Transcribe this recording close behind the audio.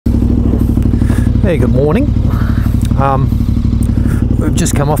Hey, good morning. We've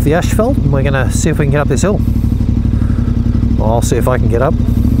just come off the asphalt and we're going to see if we can get up this hill. Well, I'll see if I can get up.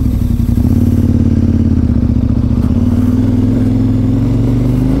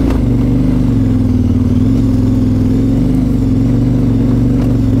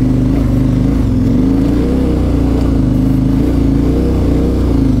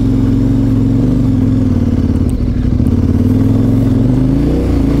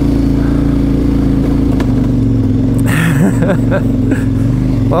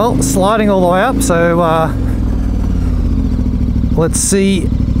 Well, sliding all the way up, so let's see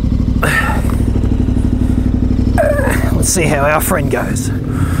how our friend goes.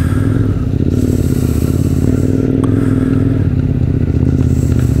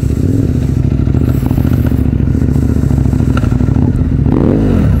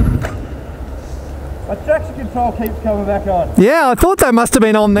 My traction control keeps coming back on. Yeah, I thought that must have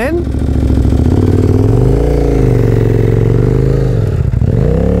been on then.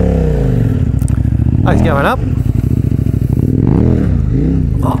 Oh, he's going up.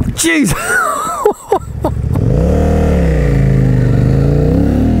 Oh, jeez.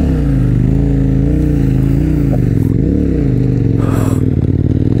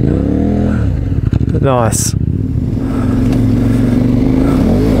 Nice.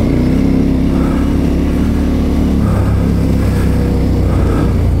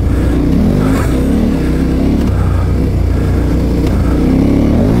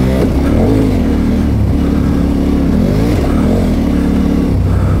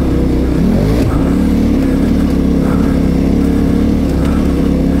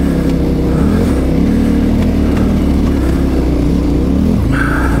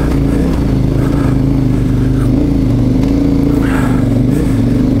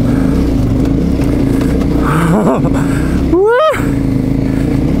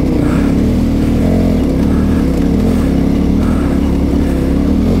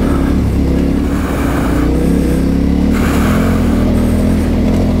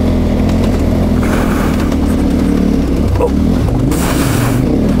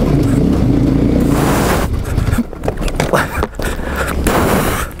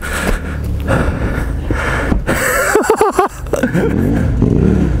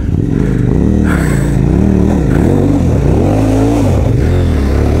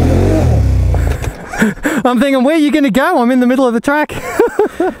 I'm thinking, where are you going to go? I'm in the middle of the track.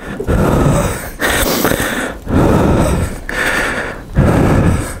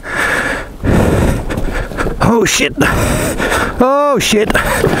 Oh shit. Oh shit.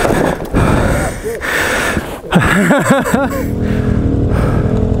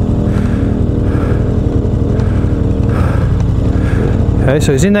 Okay,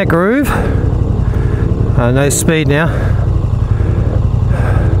 so he's in that groove. No speed now.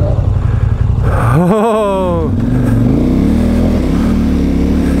 Oh.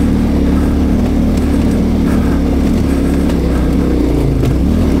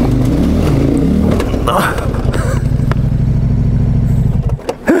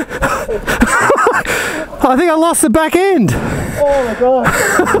 I think I lost the back end. Oh my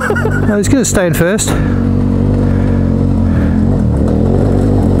god. No, he's going to stay in first.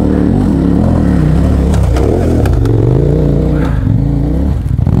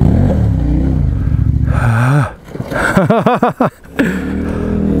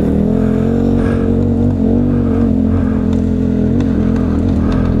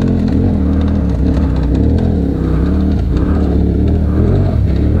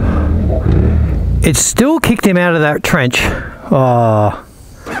 It still kicked him out of that trench. Oh.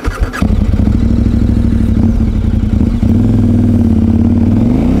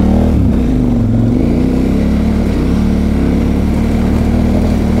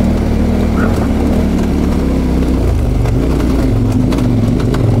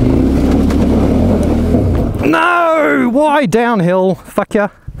 No! Why downhill? Fuck ya.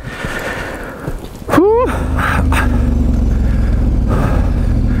 Whew.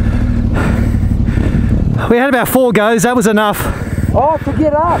 We had about 4 goes, that was enough. Oh, to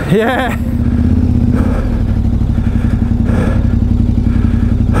get up? Yeah.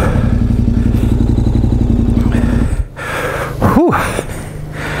 Whew.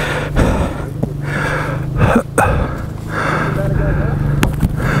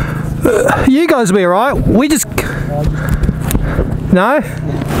 You guys will be alright. We just... No? At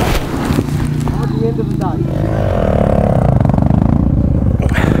the end of the day.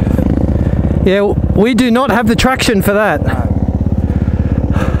 Yeah, we do not have the traction for that.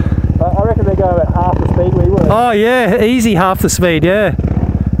 I reckon they're going about half the speed we were. Oh yeah, easy half the speed, yeah.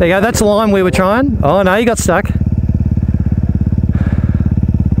 There you go, that's the line we were trying. Oh no, you got stuck.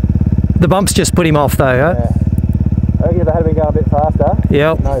 The bumps just put him off though, huh? Yeah. I reckon if they had been going a bit faster.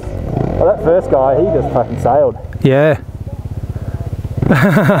 Yep. No. Well, that first guy, he just fucking sailed. Yeah.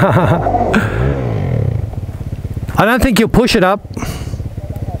 I don't think you'll push it up.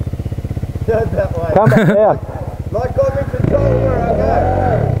 That way. Come back down. Like got me control where I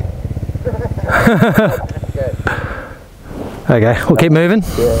go. Okay, we'll keep moving.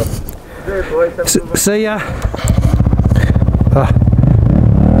 Yeah. See ya.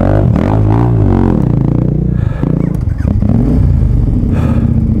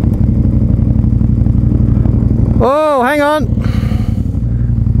 Oh, hang on.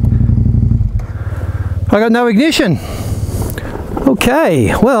 I got no ignition.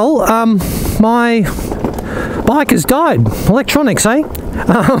 Okay, well, my bike has died. Electronics, eh?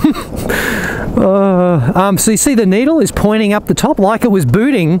 So you see the needle is pointing up the top like it was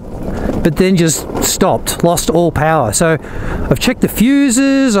booting, but then just stopped, lost all power. So I've checked the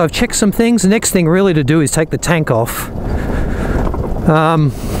fuses, I've checked some things. The next thing really to do is take the tank off.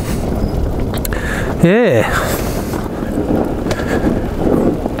 Yeah.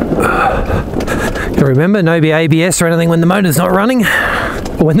 Remember, no be ABS or anything when the motor's not running,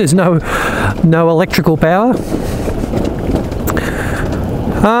 or when there's no electrical power.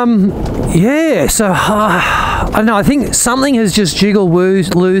 Yeah, so I don't know, I think something has just jiggled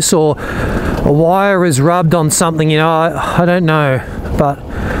loose, or a wire has rubbed on something, you know, I don't know, but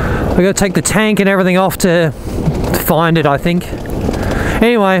I've got to take the tank and everything off to find it, I think.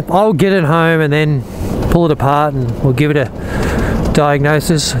 Anyway, I'll get it home and then pull it apart and we'll give it a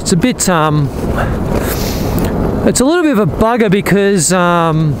diagnosis. It's a bit it's a little bit of a bugger because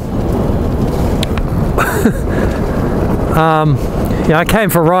yeah, I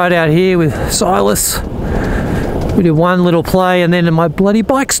came for a ride out here with Silas. We did one little play and then my bloody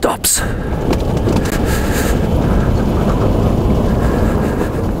bike stops.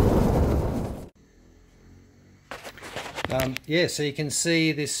 Yeah, so you can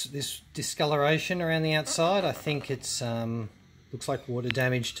see this discoloration around the outside. I think it's looks like water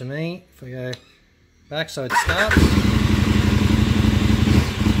damage to me. If we go back so it starts.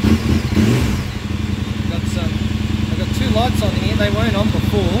 I've got two lights on here, they weren't on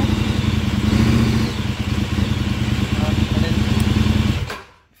before. And then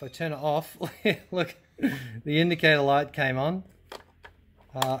if I turn it off, look, the indicator light came on.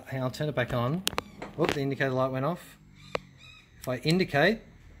 Hang on, I'll turn it back on. Whoop, the indicator light went off. If I indicate,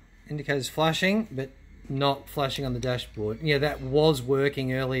 indicator's flashing, but not flashing on the dashboard. Yeah, that was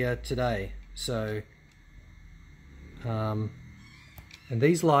working earlier today. So, and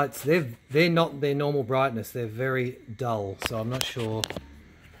these lights, they're not their normal brightness. They're very dull. So I'm not sure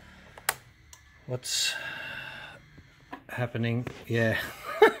what's happening. Yeah.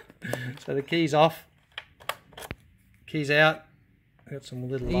 So the key's off. Key's out. Got some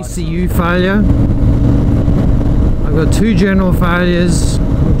little ECU failure. I've got two general failures,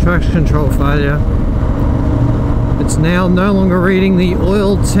 traction control failure. It's now no longer reading the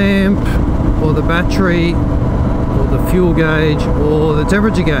oil temp or the battery or the fuel gauge or the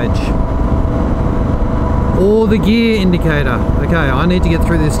temperature gauge or the gear indicator. Okay, I need to get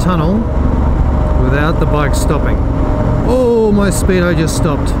through this tunnel without the bike stopping. Oh, my speedo just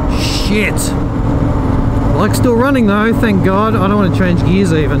stopped. Shit! Bike's still running though, thank God. I don't want to change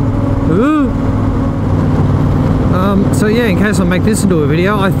gears even. Ooh. So yeah, in case I make this into a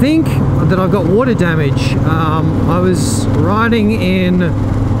video, I think that I've got water damage. I was riding in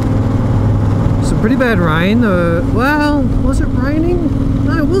some pretty bad rain. Well, was it raining?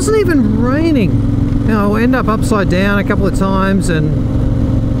 No, it wasn't even raining. You know, I end up upside down a couple of times, and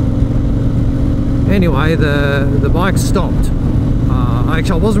anyway, the bike stopped.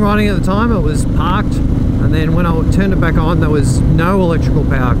 Actually, I wasn't riding at the time, it was parked, and then when I turned it back on, there was no electrical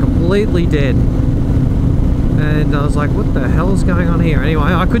power, completely dead. And I was like, what the hell is going on here? Anyway,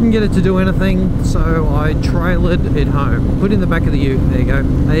 I couldn't get it to do anything, so I trailered it home. Put it in the back of the ute, there you go,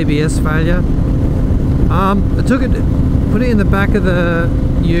 ABS failure. I took it, put it in the back of the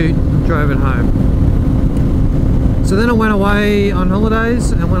ute, drove it home. So then I went away on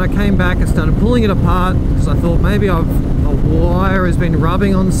holidays, and when I came back I started pulling it apart because I thought maybe a wire has been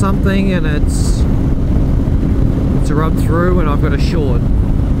rubbing on something and it's rubbed through and I've got a short.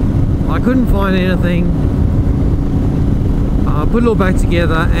 I couldn't find anything. I put it all back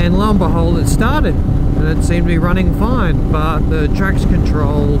together and lo and behold it started and it seemed to be running fine, but the traction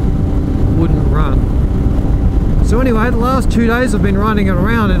control wouldn't run. So anyway, the last 2 days I've been riding it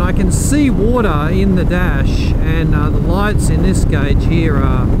around and I can see water in the dash, and the lights in this gauge here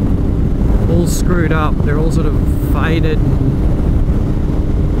are all screwed up. They're all sort of faded and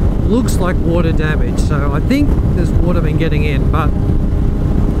looks like water damage. So I think there's water been getting in, but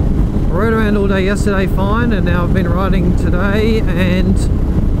I around all day yesterday fine, and now I've been riding today, and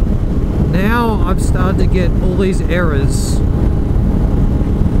now I've started to get all these errors.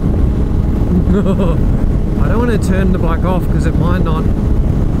 I don't want to turn the bike off because it might not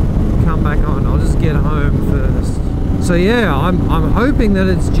come back on. I'll just get home first. So yeah, I'm hoping that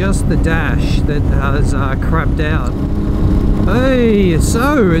it's just the dash that has crapped out. Hey,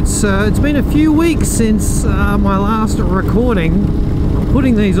 so it's been a few weeks since my last recording. I'm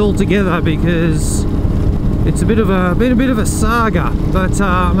putting these all together because it's been a bit of a saga, but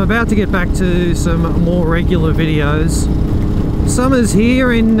I'm about to get back to some more regular videos. Summer's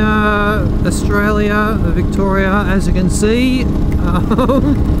here in Australia, Victoria, as you can see.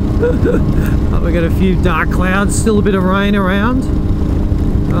 We got a few dark clouds, still a bit of rain around.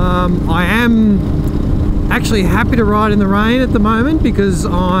 I am actually happy to ride in the rain at the moment because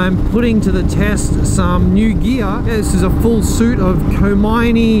I'm putting to the test some new gear. Yeah, this is a full suit of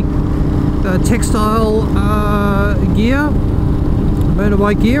Komaini textile gear,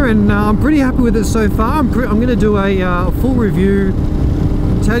 motorbike gear, and I'm pretty happy with it so far. I'm going to do a full review,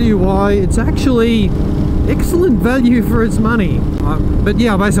 tell you why it's actually excellent value for its money. But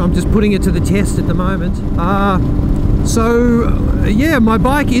yeah, basically I'm just putting it to the test at the moment. So yeah, my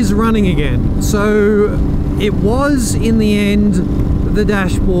bike is running again. So it was, in the end, the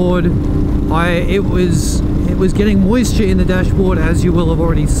dashboard. It was getting moisture in the dashboard, as you will have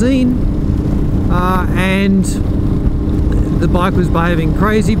already seen, and the bike was behaving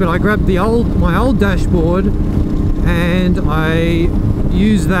crazy. But I grabbed my old dashboard and I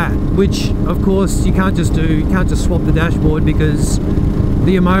used that, which of course you can't just swap the dashboard because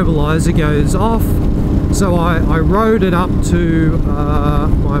the immobilizer goes off. So I rode it up to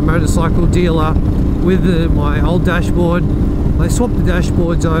my motorcycle dealer with my old dashboard. They swapped the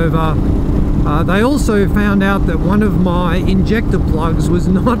dashboards over. They also found out that one of my injector plugs was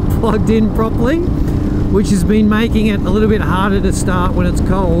not plugged in properly, which has been making it a little bit harder to start when it's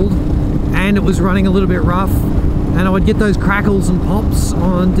cold, and it was running a little bit rough, and I would get those crackles and pops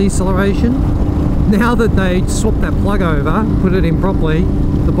on deceleration. Now that they swapped that plug over, put it in properly,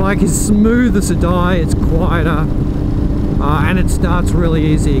 the bike is smooth as a die, it's quieter, and it starts really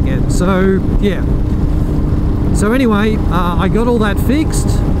easy again. So yeah. So anyway, I got all that fixed,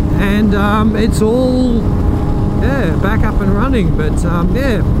 and it's all back up and running. But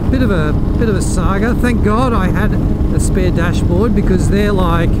yeah, bit of a saga. Thank God I had a spare dashboard, because they're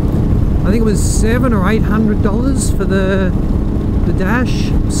like, I think it was $700 or $800 for the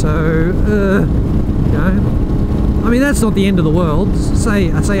dash. So you know, I mean, that's not the end of the world. I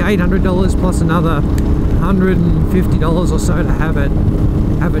say $800 plus another $150 or so to have it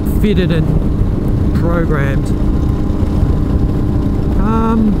fitted and programmed.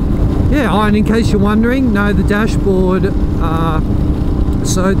 Yeah, and in case you're wondering, no, the dashboard,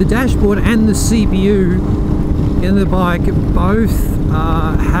 so the dashboard and the CPU in the bike both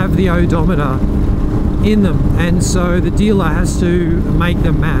have the odometer in them, and so the dealer has to make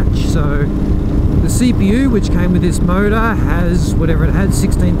them match. So the CPU, which came with this motor, has whatever it had,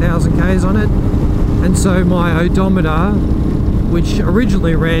 16,000 Ks on it, and so my odometer, which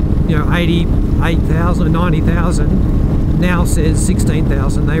originally read, you know, 88,000 or 90,000, now says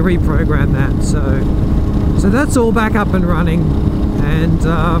 16,000. They reprogrammed that, so that's all back up and running. And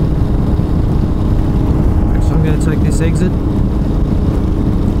actually, I'm going to take this exit.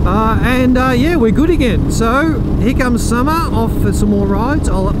 Yeah, we're good again. So here comes summer, off for some more rides.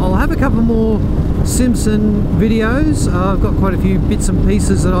 I'll have a couple more Simpson videos. I've got quite a few bits and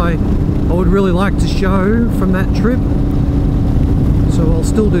pieces that I would really like to show from that trip, so I'll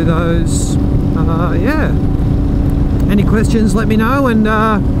still do those. Yeah, any questions, let me know, and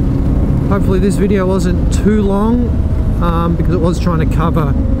hopefully this video wasn't too long, because it was trying to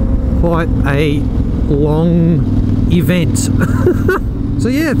cover quite a long event. So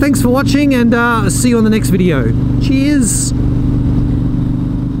yeah, thanks for watching, and see you on the next video. Cheers!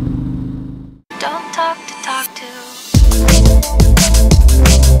 Don't talk to